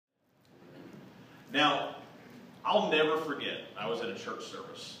Now, I'll never forget, I was at a church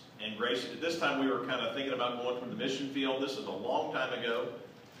service. And Grace, at this time we were kind of thinking about going from the mission field. This is a long time ago,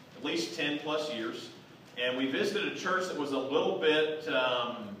 at least 10 plus years. And we visited a church that was a little bit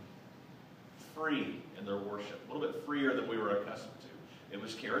free in their worship, a little bit freer than we were accustomed to. It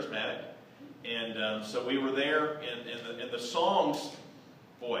was charismatic. And so we were there, and the songs,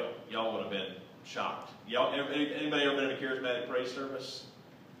 boy, y'all would have been shocked. Y'all, anybody ever been in a charismatic praise service?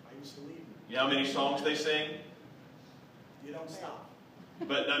 I used to lead them. You know how many songs they sing? You don't stop.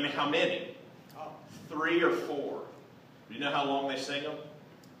 But, I mean, how many? Oh. 3 or 4. Do you know how long they sing them?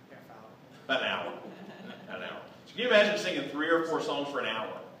 Half hour. About an hour. An hour. So can you imagine singing 3 or 4 songs for an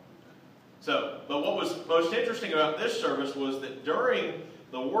hour? So, but what was most interesting about this service was that during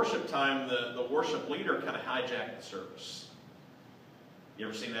the worship time, the worship leader kind of hijacked the service. You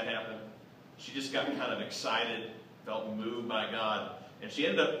ever seen that happen? She just got kind of excited, felt moved by God, and she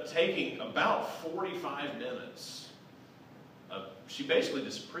ended up taking about 45 minutes. She basically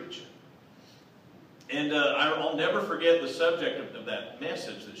just preaching. And I'll never forget the subject of that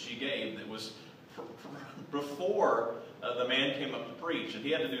message that she gave that was before the man came up to preach, and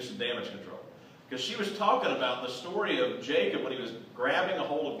he had to do some damage control. Because she was talking about the story of Jacob when he was grabbing a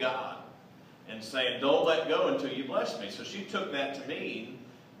hold of God and saying, don't let go until you bless me. So she took that to mean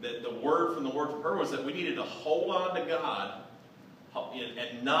that the word from her was that we needed to hold on to God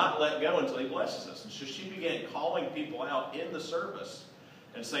and not let go until he blesses us. And so she began calling people out in the service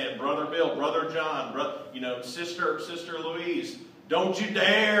and saying, Brother Bill, Brother John, Sister Louise, don't you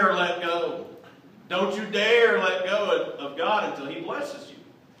dare let go. Don't you dare let go of God until he blesses you.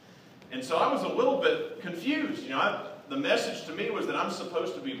 And so I was a little bit confused. The message to me was that I'm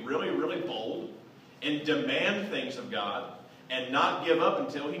supposed to be really, really bold and demand things of God and not give up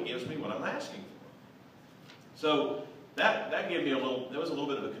until he gives me what I'm asking for. So that gave me that was a little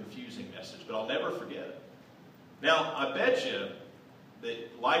bit of a confusing message, but I'll never forget it. Now, I bet you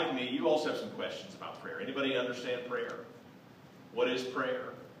that, like me, you also have some questions about prayer. Anybody understand prayer? What is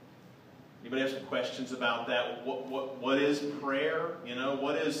prayer? Anybody have some questions about that? What is prayer?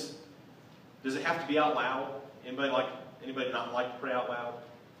 Does it have to be out loud? Anybody not like to pray out loud?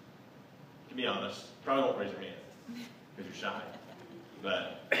 To be honest, probably won't raise your hand because you're shy.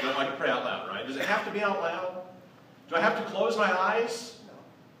 But you don't like to pray out loud, right? Does it have to be out loud? Do I have to close my eyes,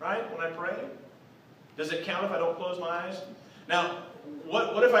 right, when I pray? Does it count if I don't close my eyes? Now,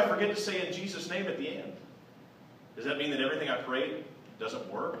 what if I forget to say in Jesus' name at the end? Does that mean that everything I prayed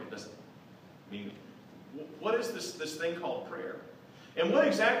doesn't work? It doesn't. I mean, what is this thing called prayer? And what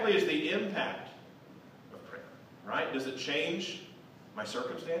exactly is the impact of prayer, right? Does it change my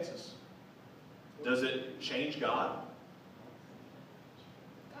circumstances? Does it change God?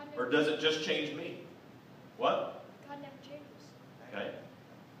 Or does it just change me? What? God never changes. Okay.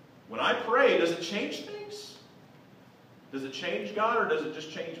 When I pray, does it change things? Does it change God or does it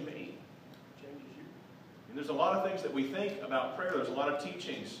just change me? It changes you. And there's a lot of things that we think about prayer. There's a lot of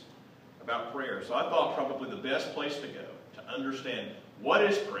teachings about prayer. So I thought probably the best place to go to understand what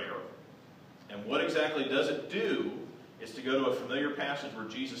is prayer and what exactly does it do is to go to a familiar passage where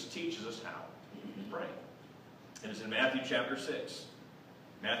Jesus teaches us how to pray. And it's in Matthew chapter 6.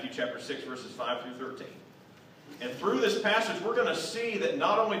 Matthew chapter 6, verses 5 through 13. And through this passage, we're going to see that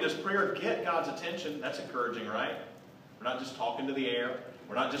not only does prayer get God's attention, that's encouraging, right? We're not just talking to the air.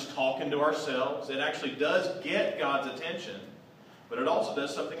 We're not just talking to ourselves. It actually does get God's attention, but it also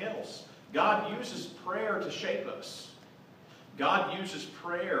does something else. God uses prayer to shape us. God uses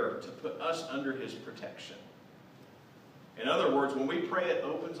prayer to put us under his protection. In other words, when we pray, it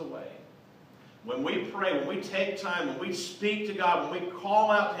opens a way. When we pray, when we take time, when we speak to God, when we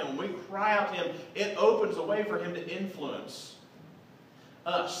call out to him, when we cry out to him, it opens a way for him to influence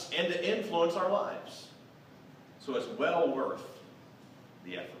us and to influence our lives. So it's well worth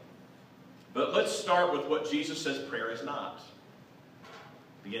the effort. But let's start with what Jesus says prayer is not.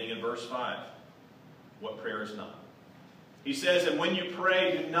 Beginning in verse 5, what prayer is not. He says, and when you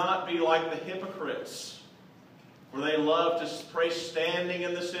pray, do not be like the hypocrites, for they love to pray standing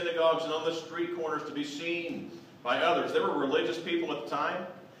in the synagogues and on the street corners to be seen by others. There were religious people at the time,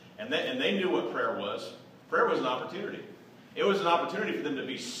 and they knew what prayer was. Prayer was an opportunity. It was an opportunity for them to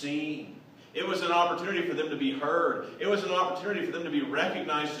be seen. It was an opportunity for them to be heard. It was an opportunity for them to be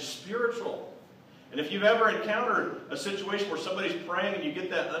recognized as spiritual. And if you've ever encountered a situation where somebody's praying and you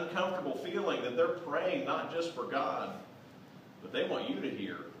get that uncomfortable feeling that they're praying not just for God, but they want you to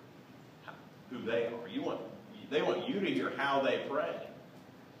hear who they are. They want you to hear how they pray.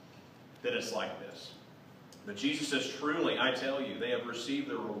 Then it's like this. But Jesus says, truly, I tell you, they have received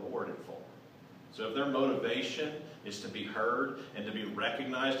their reward in full. So if their motivation, is to be heard and to be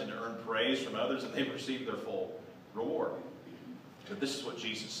recognized and to earn praise from others, and they've received their full reward. But this is what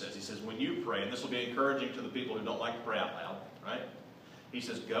Jesus says. He says, when you pray, and this will be encouraging to the people who don't like to pray out loud, right? He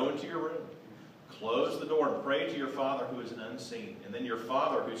says, go into your room, close the door, and pray to your Father who is unseen. And then your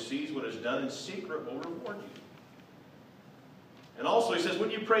Father who sees what is done in secret will reward you. And also he says,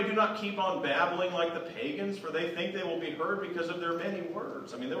 when you pray, do not keep on babbling like the pagans, for they think they will be heard because of their many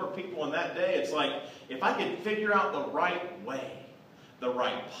words. I mean, there were people in that day, it's like, if I could figure out the right way, the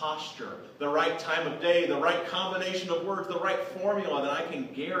right posture, the right time of day, the right combination of words, the right formula, then I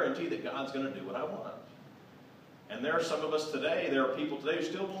can guarantee that God's going to do what I want. And there are some of us today, there are people today who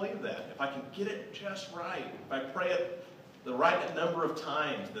still believe that. If I can get it just right, if I pray it the right number of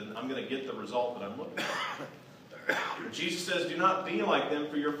times, then I'm going to get the result that I'm looking for. Jesus says, do not be like them,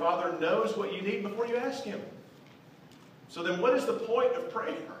 for your Father knows what you need before you ask Him. So then what is the point of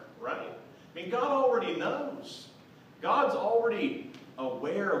prayer, right? I mean, God already knows. God's already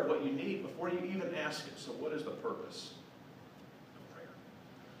aware of what you need before you even ask it. So what is the purpose of prayer?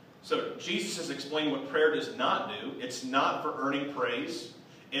 So Jesus has explained what prayer does not do. It's not for earning praise.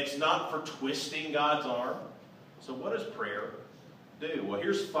 It's not for twisting God's arm. So what does prayer do? Well,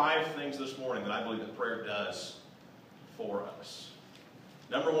 here's 5 things this morning that I believe that prayer does for us.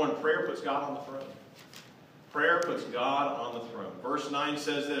 Number 1, prayer puts God on the throne. Prayer puts God on the throne. Verse 9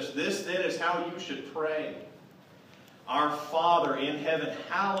 says this then is how you should pray. Our Father in heaven,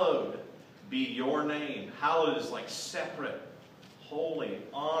 hallowed be your name. Hallowed is like separate, holy,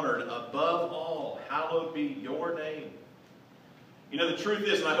 honored, above all. Hallowed be your name. You know, the truth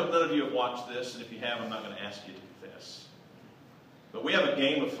is, and I hope none of you have watched this, and if you have, I'm not going to ask you to confess. But we have a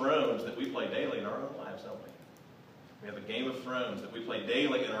Game of Thrones that we play daily in our own lives, don't we? We have a Game of Thrones that we play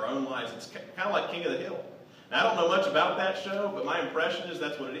daily in our own lives. It's kind of like King of the Hill. Now, I don't know much about that show, but my impression is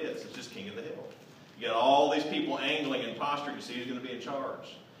that's what it is. It's just King of the Hill. You get all these people angling and posturing to see who's going to be in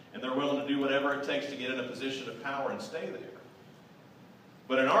charge. And they're willing to do whatever it takes to get in a position of power and stay there.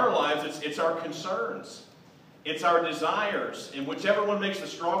 But in our lives, it's our concerns. It's our desires. And whichever one makes the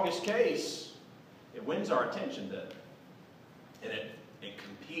strongest case, it wins our attention, doesn't it? And it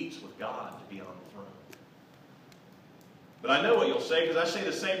competes with God to be on the throne. But I know what you'll say, because I say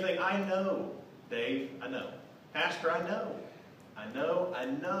the same thing. I know, Dave, I know. Pastor, I know. I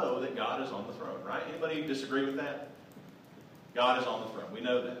know that God is on the throne, right? Anybody disagree with that? God is on the throne. We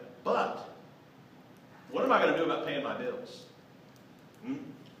know that. But what am I going to do about paying my bills? I mean,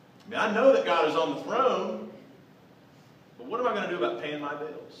 I know that God is on the throne, but what am I going to do about paying my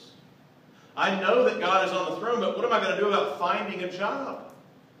bills? I know that God is on the throne, but what am I going to do about finding a job?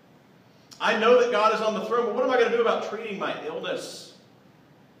 I know that God is on the throne, but what am I going to do about treating my illness?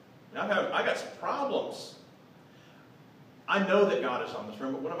 I got some problems. I know that God is on the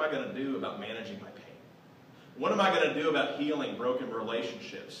throne, but what am I going to do about managing my pain? What am I going to do about healing broken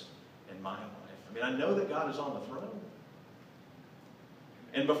relationships in my life? I mean, I know that God is on the throne.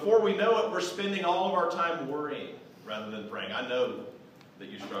 And before we know it, we're spending all of our time worrying rather than praying. I know that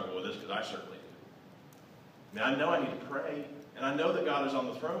you struggle with this, because I certainly do. I mean, I know I need to pray, and I know that God is on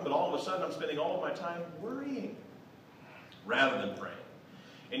the throne, but all of a sudden I'm spending all of my time worrying rather than praying.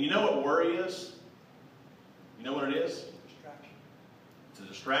 And you know what worry is? You know what it is? Distraction. It's a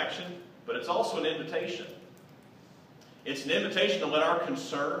distraction, but it's also an invitation. It's an invitation to let our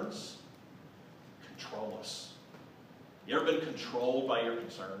concerns control us. You ever been controlled by your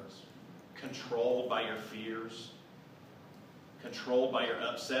concerns? Controlled by your fears? Controlled by your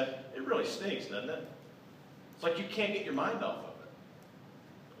upset? It really stinks, doesn't it? It's like you can't get your mind off of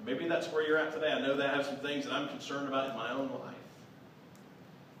it. Maybe that's where you're at today. I know that I have some things that I'm concerned about in my own life.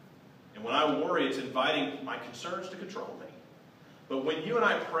 And when I worry, it's inviting my concerns to control me. But when you and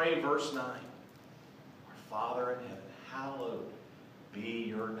I pray verse 9, our Father in heaven, hallowed be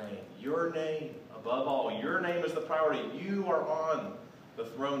your name. Your name, above all. Your name is the priority. You are on the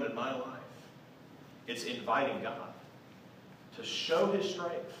throne in my life. It's inviting God to show His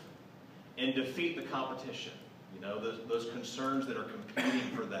strength and defeat the competition. You know, those concerns that are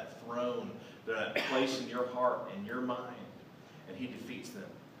competing for that throne, that place in your heart and your mind. And He defeats them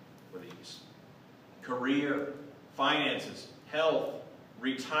with ease. Career, finances, health,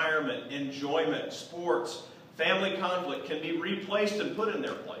 retirement, enjoyment, sports, family conflict can be replaced and put in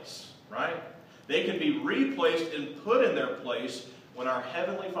their place, right? They can be replaced and put in their place when our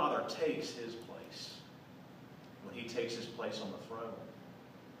Heavenly Father takes His place. When He takes His place on the throne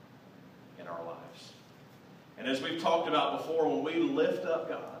in our lives. And as we've talked about before, when we lift up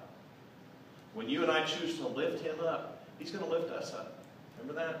God, when you and I choose to lift Him up, He's going to lift us up.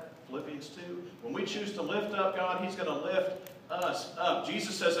 Remember that? Philippians 2. When we choose to lift up God, He's going to lift us up.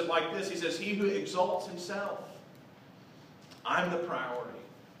 Jesus says it like this. He says, he who exalts himself I'm the priority,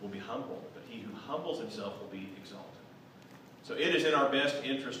 will be humbled, but he who humbles himself will be exalted. So it is in our best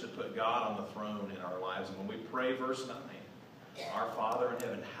interest to put God on the throne in our lives. And when we pray verse 9, our Father in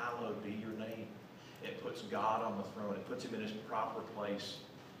heaven, hallowed be your name. It puts God on the throne. It puts him in his proper place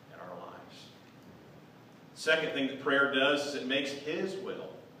in our lives. Second thing that prayer does is it makes his will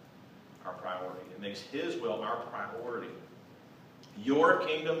our priority. It makes his will our priority. Your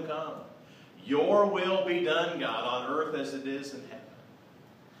kingdom come. Your will be done, God, on earth as it is in heaven.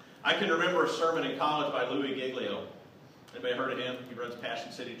 I can remember a sermon in college by Louis Giglio. Anybody heard of him? He runs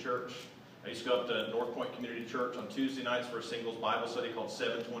Passion City Church. I used to go up to North Point Community Church on Tuesday nights for a singles Bible study called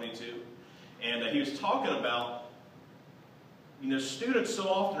 722. And he was talking about, students so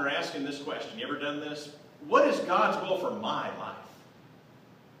often are asking this question. You ever done this? What is God's will for my life?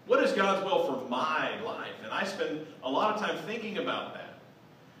 What is God's will for my life? And I spend a lot of time thinking about that.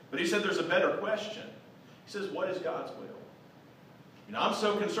 But he said there's a better question. He says, what is God's will? I'm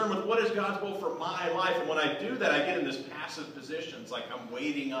so concerned with what is God's will for my life. And when I do that, I get in this passive position. It's like I'm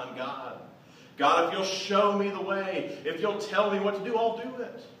waiting on God. God, if you'll show me the way, if you'll tell me what to do, I'll do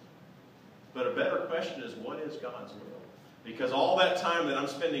it. But a better question is, what is God's will? Because all that time that I'm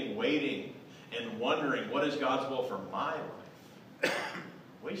spending waiting and wondering what is God's will for my life,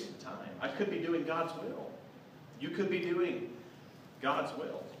 wasted time. I could be doing God's will. You could be doing God's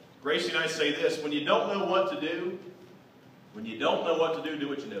will. Gracie and I say this, when you don't know what to do, do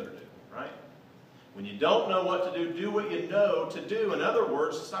what you know to do, right? When you don't know what to do what you know to do. In other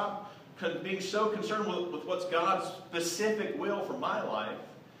words, stop being so concerned with what's God's specific will for my life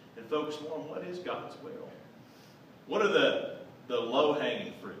and focus more on what is God's will. What are the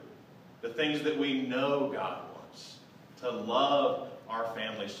low-hanging fruit? The things that we know God wants. To love our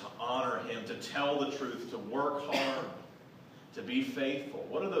families, to honor him, to tell the truth, to work hard, to be faithful.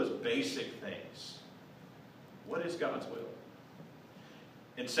 What are those basic things? What is God's will?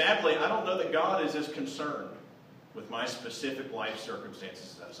 And sadly, I don't know that God is as concerned with my specific life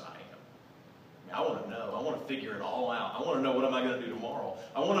circumstances as I am. I want to know. I want to figure it all out. I want to know what am I going to do tomorrow.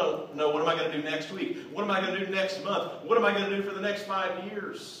 I want to know what am I going to do next week. What am I going to do next month? What am I going to do for the next 5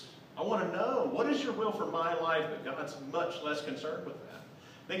 years? I want to know, what is your will for my life? But God's much less concerned with that.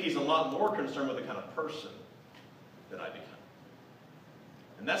 I think he's a lot more concerned with the kind of person that I become.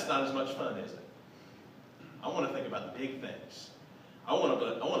 And that's not as much fun, is it? I want to think about the big things. I want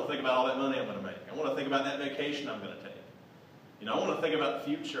to think about all that money I'm going to make. I want to think about that vacation I'm going to take. I want to think about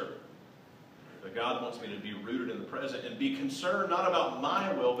the future. But God wants me to be rooted in the present and be concerned not about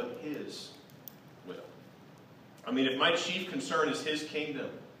my will, but his will. If my chief concern is his kingdom,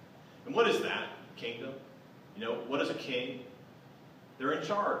 and what is that kingdom? What is a king? They're in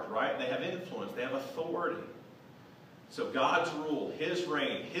charge, right? They have influence. They have authority. So God's rule, his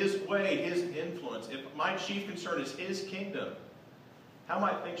reign, his way, his influence. If my chief concern is his kingdom, how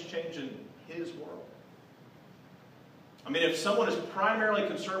might things change in his world? If someone is primarily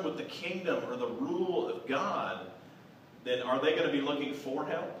concerned with the kingdom or the rule of God, then are they going to be looking for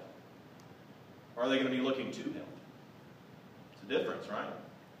help? Or are they going to be looking to help? It's a difference, right?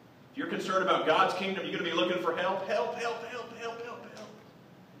 If you're concerned about God's kingdom, you're going to be looking for help. Help, help, help, help, help, help.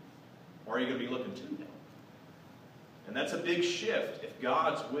 Or are you going to be looking to help? And that's a big shift if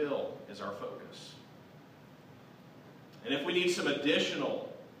God's will is our focus. And if we need some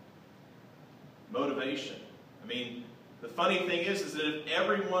additional motivation, the funny thing is that if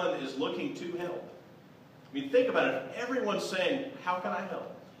everyone is looking to help, think about it. If everyone's saying, how can I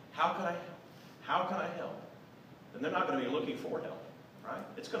help? How can I help? How can I help? Then they're not going to be looking for help, right?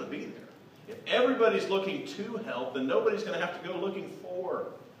 It's going to be there. If everybody's looking to help, then nobody's going to have to go looking for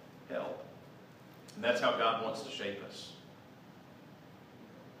help. And that's how God wants to shape us.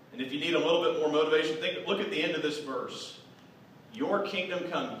 And if you need a little bit more motivation, look at the end of this verse. Your kingdom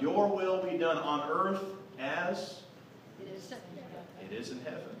come, your will be done on earth as it is in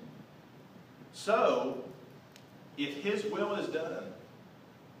heaven. So, if his will is done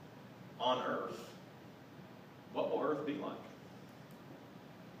on earth, what will earth be like?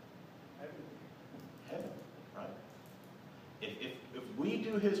 Heaven, right? If we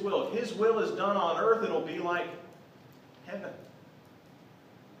do his will, if his will is done on earth, it'll be like heaven.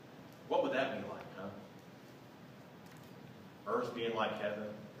 What would that be like, huh? Earth being like heaven,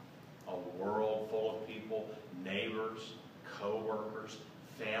 a world full of people, neighbors, co-workers,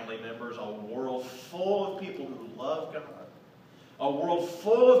 family members, a world full of people who love God, a world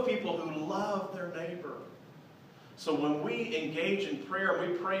full of people who love their neighbor. So when we engage in prayer,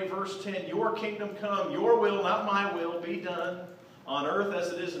 we pray verse 10, your kingdom come, your will, not my will, be done on earth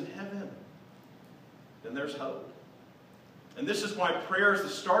as it is in heaven. Then there's hope. And this is why prayer is the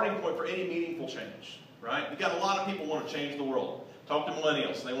starting point for any meaningful change. right? You've got a lot of people who want to change the world. Talk to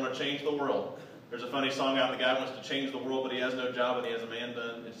millennials. They want to change the world. There's a funny song out, the guy wants to change the world, but he has no job and he has a man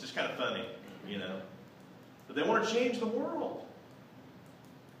bun. It's just kind of funny, you know. But they want to change the world.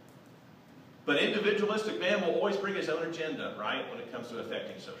 But individualistic man will always bring his own agenda, right, when it comes to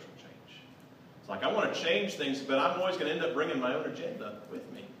affecting social change. It's like, I want to change things, but I'm always going to end up bringing my own agenda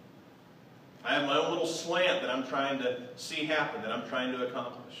with me. I have my own little slant that I'm trying to see happen, that I'm trying to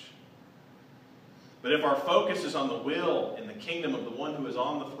accomplish. But if our focus is on the will and the kingdom of the one who is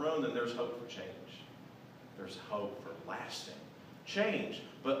on the throne, then there's hope for change. There's hope for lasting change.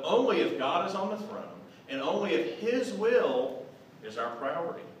 But only if God is on the throne, and only if His will is our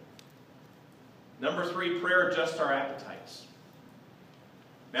priority. Number 3, prayer adjusts our appetites.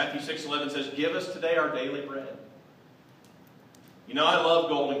 Matthew 6:11 says, give us today our daily bread. You know, I love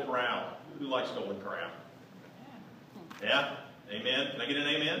Golden Corral. Who likes Golden Corral? Yeah? Amen? Can I get an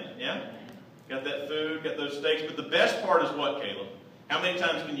amen? Yeah? Got that food, got those steaks. But the best part is what, Caleb? How many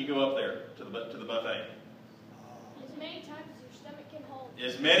times can you go up there to the buffet? As many times as your stomach can hold.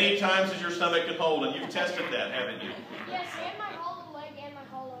 As many times as your stomach can hold. And you've tested that, haven't you? Yes, and my hollow leg and my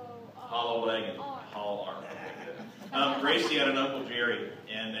hollow leg and hollow arm. Gracie had an Uncle Jerry,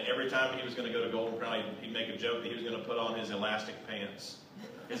 and every time he was going to go to Golden Corral, he'd make a joke that he was going to put on his elastic pants,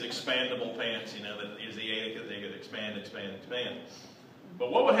 his expandable pants, you know, that as he ate it, they could expand.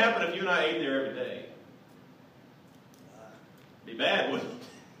 But what would happen if you and I ate there every day? It'd be bad, wouldn't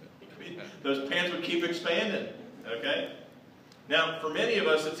it? Those pants would keep expanding, okay? Now, for many of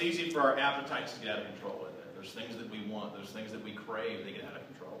us, it's easy for our appetites to get out of control, isn't it? There's things that we want, there's things that we crave, they get out of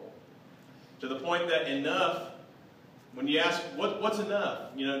control. To the point that enough, when you ask, what's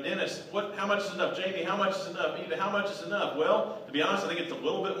enough? You know, Dennis, how much is enough? Jamie, how much is enough? Eva, how much is enough? Well, to be honest, I think it's a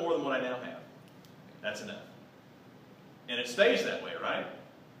little bit more than what I now have. That's enough. And it stays that way, right?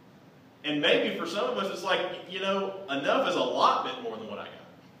 And maybe for some of us, it's like, you know, enough is a lot bit more than what I got.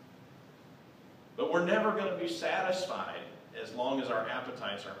 But we're never going to be satisfied as long as our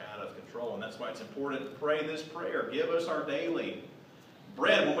appetites are out of control. And that's why it's important to pray this prayer. Give us our daily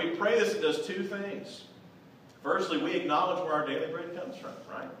bread. When we pray this, it does two things. Firstly, we acknowledge where our daily bread comes from,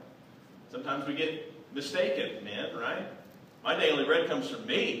 right? Sometimes we get mistaken, man, right? My daily bread comes from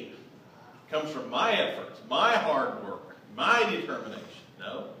me. It comes from my efforts, my hard work, my determination.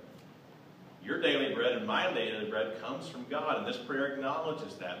 No. Your daily bread and my daily bread comes from God, and this prayer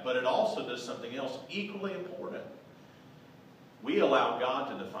acknowledges that. But it also does something else equally important. We allow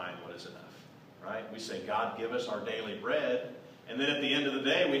God to define what is enough, right? We say, God, give us our daily bread. And then at the end of the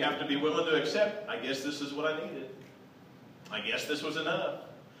day, we have to be willing to accept, I guess this is what I needed. I guess this was enough.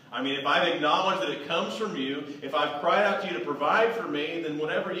 I mean, if I've acknowledged that it comes from you, if I've cried out to you to provide for me, then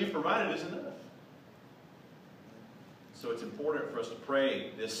whatever you've provided is enough. So it's important for us to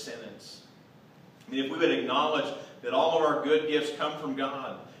pray this sentence. I mean, if we would acknowledge that all of our good gifts come from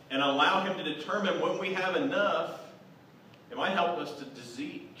God and allow Him to determine when we have enough, it might help us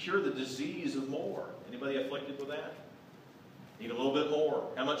to cure the disease of more. Anybody afflicted with that? Need a little bit more.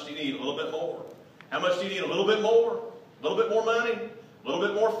 How much do you need? A little bit more. How much do you need? A little bit more. A little bit more money. A little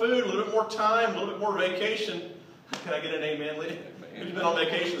bit more food. A little bit more time. A little bit more vacation. Can I get an amen, Lee? Who's been on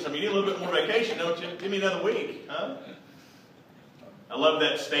vacation? I mean, you need a little bit more vacation, don't you? Give me another week, huh? I love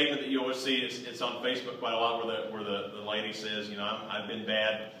that statement that you always see. It's on Facebook quite a lot where the lady says, you know, I've been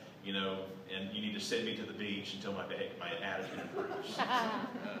bad, you know, and you need to send me to the beach until my attitude improves.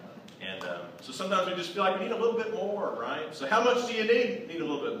 And so sometimes we just feel like we need a little bit more, right? So how much do you need? Need a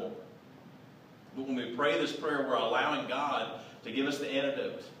little bit more. But when we pray this prayer, we're allowing God to give us the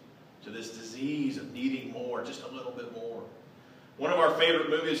antidote to this disease of needing more, just a little bit more. One of our favorite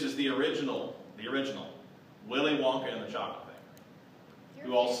movies is the original, Willy Wonka and the Chocolate Factory.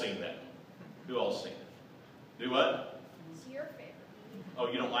 Who all seen that? Who all seen it? Do what? It's your favorite.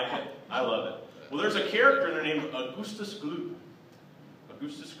 Oh, you don't like it? I love it. Well, there's a character in there named Augustus Gloop.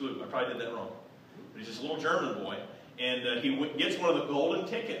 Augustus Gloop. I probably did that wrong. But he's this little German boy. And he gets one of the golden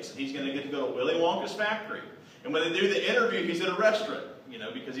tickets. And he's going to get to go to Willy Wonka's factory. And when they do the interview, he's at a restaurant. You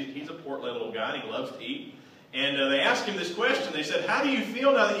know, because he's a portly little guy and he loves to eat. And they asked him this question. They said, how do you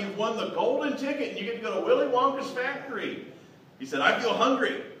feel now that you've won the golden ticket and you get to go to Willy Wonka's factory? He said, I feel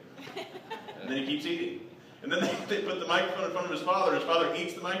hungry. And then he keeps eating. And then they put the microphone in front of his father, and his father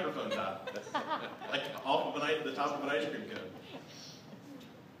eats the microphone top. Like off of the top of an ice cream cone.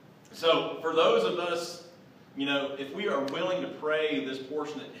 So for those of us, you know, if we are willing to pray this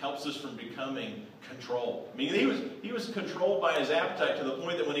portion, it helps us from becoming controlled. I mean, he was controlled by his appetite to the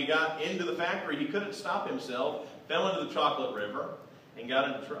point that when he got into the factory, he couldn't stop himself, fell into the chocolate river, and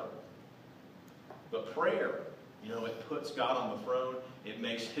got into trouble. But prayer, you know, it puts God on the throne, It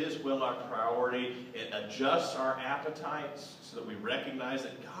makes His will our priority. It adjusts our appetites so that we recognize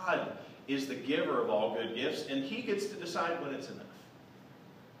that God is the giver of all good gifts, and He gets to decide when it's enough.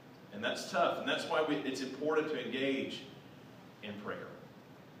 And that's tough, and that's why it's important to engage in prayer.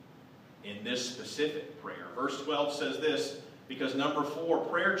 In this specific prayer. Verse 12 says this, because number 4,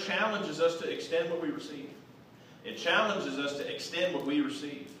 prayer challenges us to extend what we receive. It challenges us to extend what we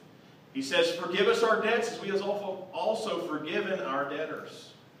receive. He says, forgive us our debts as we have also forgiven our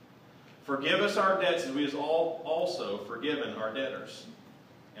debtors. Forgive us our debts as we have also forgiven our debtors.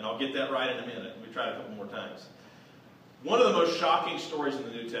 And I'll get that right in a minute. Let me try it a couple more times. One of the most shocking stories in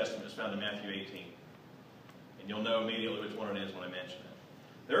the New Testament is found in Matthew 18. And you'll know immediately which one it is when I mention it.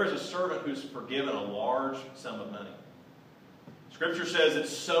 There is a servant who's forgiven a large sum of money. Scripture says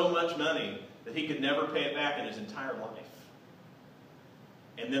it's so much money that he could never pay it back in his entire life.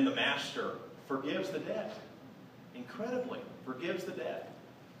 And then the master forgives the debt. Incredibly, forgives the debt.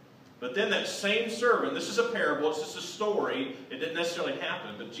 But then that same servant, this is a parable, it's just a story, it didn't necessarily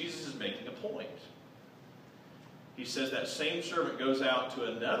happen, but Jesus is making a point. He says that same servant goes out to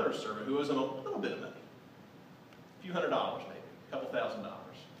another servant who owes him a little bit of money. A few $100s maybe, a couple $1,000s.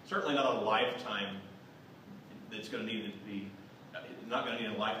 Certainly not a lifetime that's going to need to be, not going to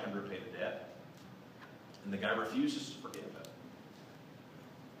need a lifetime to repay the debt. And the guy refuses to forgive him.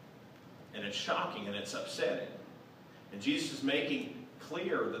 And it's shocking and it's upsetting. And Jesus is making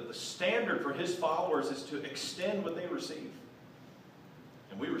clear that the standard for His followers is to extend what they receive.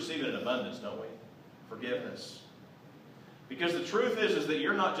 And we receive it in abundance, don't we? Forgiveness. Because the truth is that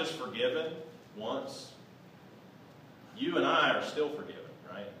you're not just forgiven once. You and I are still forgiven,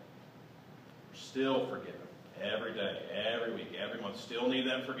 right? We're still forgiven. Every day, every week, every month. Still need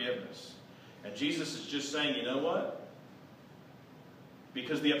that forgiveness. And Jesus is just saying, you know what?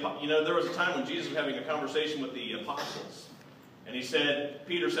 Because there was a time when Jesus was having a conversation with the apostles. And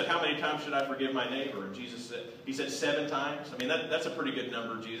Peter said, how many times should I forgive my neighbor? And he said 7 times. I mean, that's a pretty good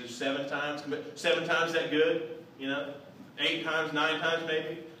number, Jesus. 7 times. 7 times that good? 8 times, 9 times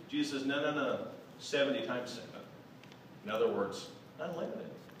maybe? Jesus says, no. 70 times 7. In other words, unlimited.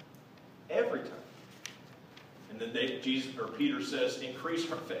 Every time. And then Peter says,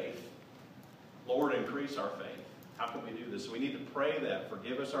 increase our faith. Lord, increase our faith. How can we do this? So we need to pray that.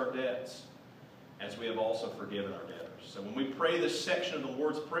 Forgive us our debts as we have also forgiven our debtors. So when we pray this section of the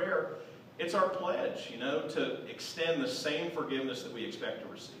Lord's Prayer, it's our pledge, to extend the same forgiveness that we expect to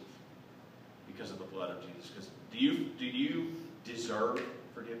receive because of the blood of Jesus. Because do you deserve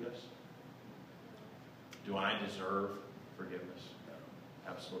forgiveness? Do I deserve forgiveness?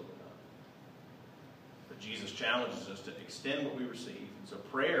 No, absolutely not. But Jesus challenges us to extend what we receive. And so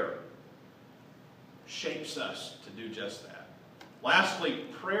prayer shapes us to do just that. Lastly,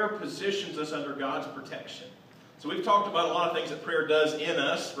 prayer positions us under God's protection. So we've talked about a lot of things that prayer does in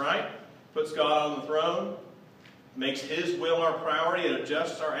us, right? Puts God on the throne, makes His will our priority, it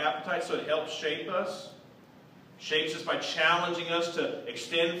adjusts our appetite so it helps shape us. Shapes us by challenging us to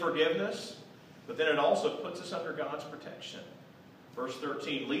extend forgiveness. But then it also puts us under God's protection. Verse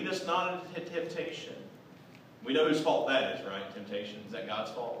 13, lead us not into temptation. We know whose fault that is, right? Temptation. Is that God's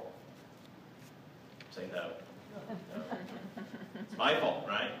fault? Say no. It's my fault,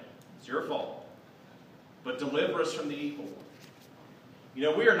 right? It's your fault. But deliver us from the evil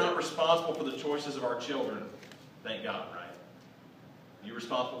one. We are not responsible for the choices of our children. Thank God, right? Are you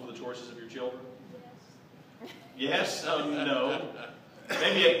responsible for the choices of your children? Yes? No.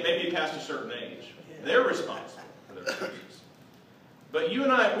 Maybe past a certain age. They're responsible for their choices. But you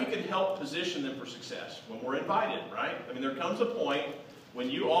and I, we can help position them for success when we're invited, right? I mean, there comes a point when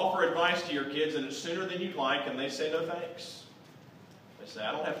you offer advice to your kids and it's sooner than you'd like and they say no thanks. They say,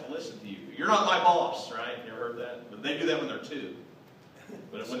 I don't have to listen to you. You're not my boss, right? You ever heard that? But they do that when they're 2.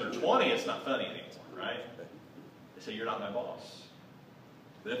 But when they're 20, it's not funny anymore, right? They say, you're not my boss.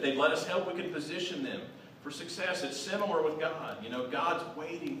 But if they let us help, we can position them for success. It's similar with God. God's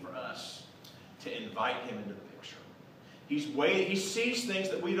waiting for us to invite Him into the picture. He's waiting. He sees things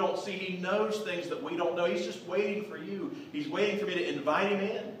that we don't see. He knows things that we don't know. He's just waiting for you. He's waiting for me to invite Him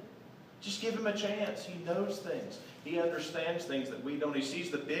in. Just give Him a chance. He knows things. He understands things that we don't. He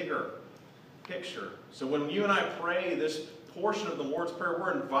sees the bigger picture. So when you and I pray this portion of the Lord's Prayer,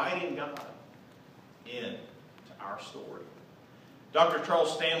 we're inviting God into our story. Dr.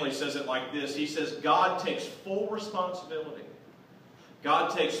 Charles Stanley says it like this. He says, God takes full responsibility.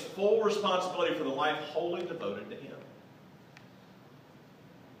 God takes full responsibility for the life wholly devoted to Him.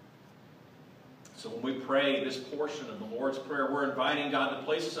 So when we pray this portion of the Lord's Prayer, we're inviting God to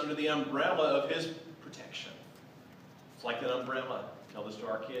place us under the umbrella of His protection. It's like an umbrella. Tell this to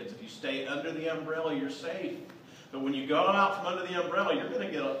our kids. If you stay under the umbrella, you're safe. But when you go out from under the umbrella, you're going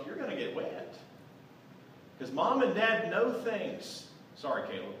to get wet. Because mom and dad know things. Sorry,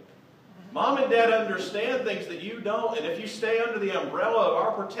 Caleb. Mom and dad understand things that you don't. And if you stay under the umbrella of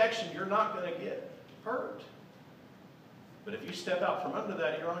our protection, you're not going to get hurt. But if you step out from under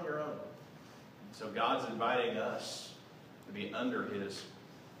that, you're on your own. So God's inviting us to be under His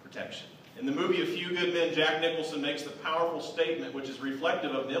protection. In the movie A Few Good Men, Jack Nicholson makes the powerful statement which is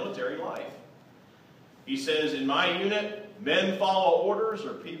reflective of military life. He says, in my unit, men follow orders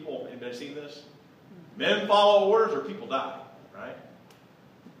or people... Anybody seen this? Men follow orders or people die. Right?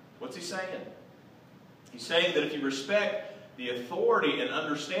 What's he saying? He's saying that if you respect the authority and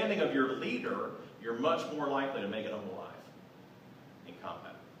understanding of your leader, you're much more likely to make it home alive in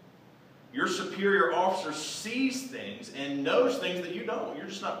combat. Your superior officer sees things and knows things that you don't. You're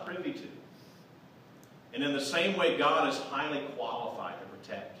just not privy to. And in the same way, God is highly qualified to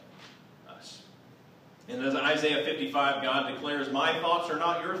protect us. And as Isaiah 55, God declares, my thoughts are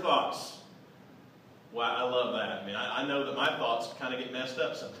not your thoughts. Well, I love that. I mean, I know that my thoughts kind of get messed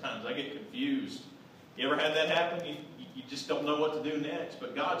up sometimes. I get confused. You ever had that happen? You just don't know what to do next.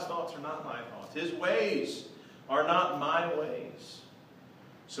 But God's thoughts are not my thoughts. His ways are not my ways.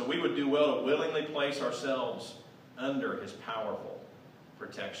 So we would do well to willingly place ourselves under His powerful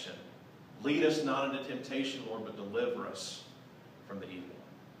protection. Lead us not into temptation, Lord, but deliver us from the evil one.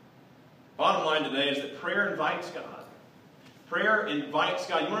 Bottom line today is that prayer invites God. Prayer invites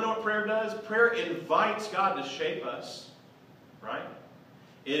God. You want to know what prayer does? Prayer invites God to shape us. Right?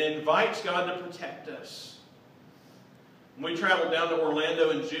 It invites God to protect us. When we traveled down to Orlando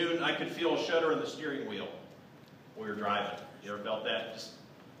in June, I could feel a shudder in the steering wheel when we were driving. You ever felt that? Just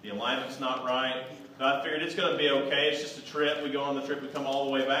the alignment's not right. So I figured it's going to be okay. It's just a trip. We go on the trip. We come all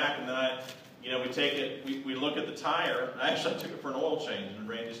the way back. And then we take it. We look at the tire. I actually took it for an oil change. And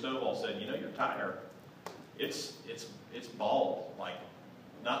Randy Stovall said, your tire, it's bald. Like,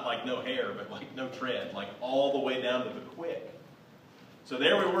 not like no hair, but like no tread. Like all the way down to the quick. So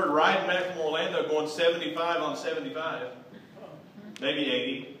there we were riding back from Orlando going 75 on 75. Maybe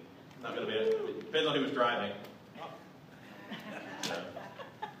 80. Not going to be it. It depends on who was driving. So,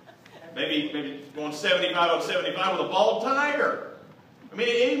 maybe going 75 on 75 with a bald tire. I mean,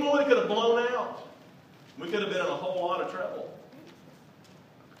 any moment it could have blown out. We could have been in a whole lot of trouble.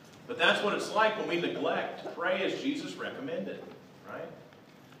 But that's what it's like when we neglect to pray as Jesus recommended. Right?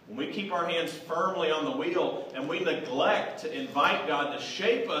 When we keep our hands firmly on the wheel and we neglect to invite God to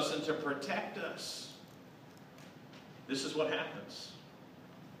shape us and to protect us, this is what happens.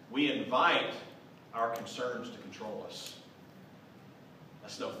 We invite our concerns to control us.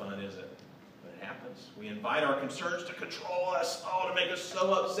 That's no fun, is it? But it happens. We invite our concerns to control us. Oh, to make us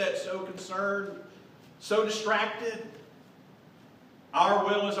so upset, so concerned, so distracted. Our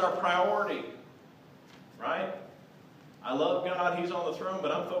will is our priority. Right? I love God. He's on the throne,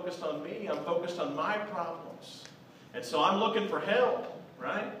 but I'm focused on me. I'm focused on my problems. And so I'm looking for help.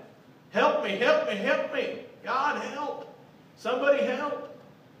 Right? Help me, help me, help me. God, help. Somebody help.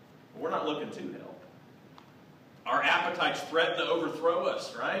 We're not looking to help. Our appetites threaten to overthrow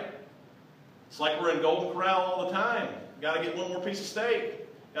us, right? It's like we're in Golden Corral all the time. Got to get one more piece of steak.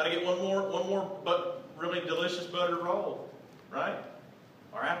 Got to get one more but really delicious buttered roll, right?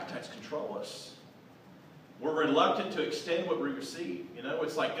 Our appetites control us. We're reluctant to extend what we receive.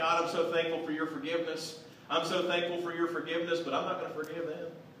 It's like, God, I'm so thankful for your forgiveness. I'm so thankful for your forgiveness, but I'm not going to forgive them.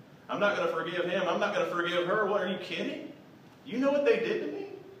 I'm not going to forgive him. I'm not going to forgive her. What, are you kidding? You know what they did to me?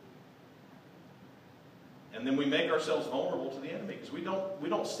 And then we make ourselves vulnerable to the enemy because we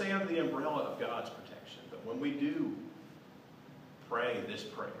don't stay under the umbrella of God's protection. But when we do pray this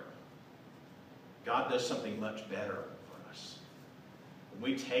prayer, God does something much better for us.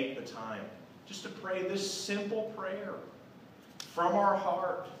 When we take the time just to pray this simple prayer from our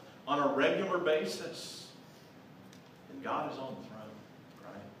heart on a regular basis, and God is on the throne,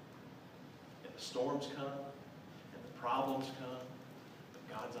 right? And the storms come, and the problems come,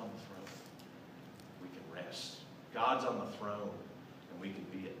 but God's on the throne. We can rest. God's on the throne, and we can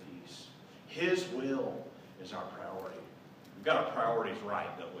be at peace. His will is our priority. We've got our priorities right,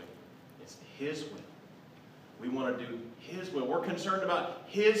 don't we? It's His will. We want to do His will. We're concerned about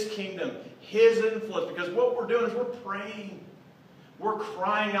His kingdom, His influence, because what we're doing is we're praying. We're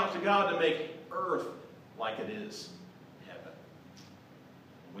crying out to God to make earth like it is heaven.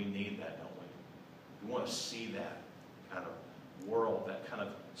 We need that, don't we? We want to see that kind of world, that kind of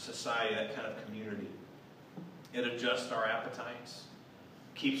society, that kind of community. It adjusts our appetites,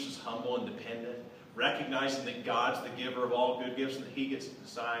 keeps us humble and dependent, recognizing that God's the giver of all good gifts and that He gets to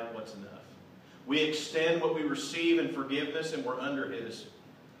decide what's enough. We extend what we receive in forgiveness, and we're under His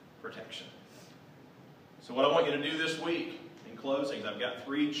protection. So what I want you to do this week, in closing, I've got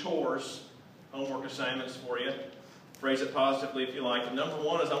 3 chores, homework assignments for you. Phrase it positively if you like. And number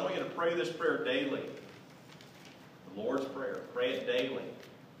 1 is I want you to pray this prayer daily. The Lord's Prayer. Pray it daily,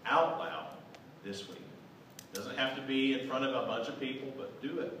 out loud this week. It doesn't have to be in front of a bunch of people, but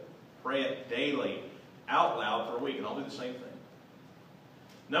do it. Pray it daily, out loud for a week, and I'll do the same thing.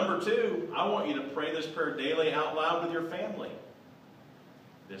 Number 2, I want you to pray this prayer daily, out loud with your family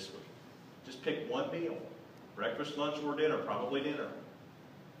this week. Just pick one meal. Breakfast, lunch, or dinner, probably dinner.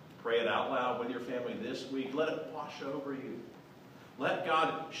 Pray it out loud with your family this week. Let it wash over you. Let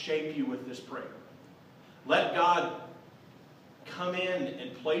God shape you with this prayer. Let God come in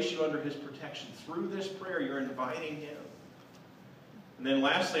and place you under His protection. Through this prayer, you're inviting Him. And then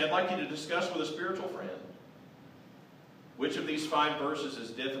lastly, I'd like you to discuss with a spiritual friend which of these 5 verses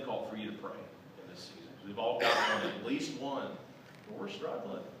is difficult for you to pray in this season. We've all got one, at least one, but we're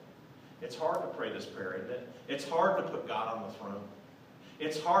struggling. It's hard to pray this prayer, isn't it? It's hard to put God on the throne.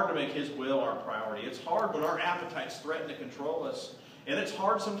 It's hard to make His will our priority. It's hard when our appetites threaten to control us. And it's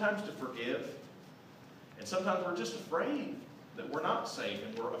hard sometimes to forgive. And sometimes we're just afraid that we're not safe,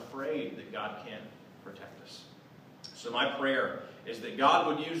 and we're afraid that God can't protect us. So my prayer is that God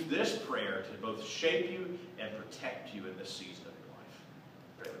would use this prayer to both shape you and protect you in this season of your life.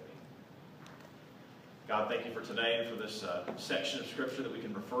 Pray with me. God, thank you for today and for this section of Scripture that we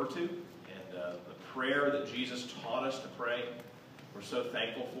can refer to, and the prayer that Jesus taught us to pray. We're so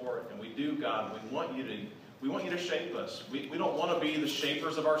thankful for it, and we do, God. We want you to shape us. We don't want to be the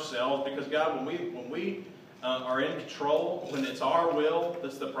shapers of ourselves, because God, when we are in control, when it's our will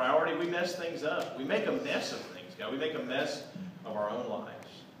that's the priority, we mess things up. We make a mess of things, God. We make a mess of our own lives.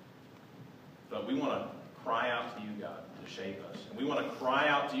 But we want to cry out to you, God, to shape us. And we want to cry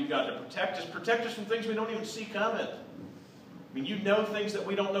out to you, God, to protect us from things we don't even see coming. I mean, you know things that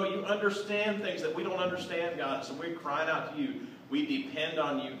we don't know. You understand things that we don't understand, God. So we're crying out to you. We depend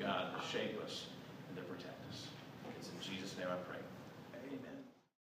on you, God, to shape us.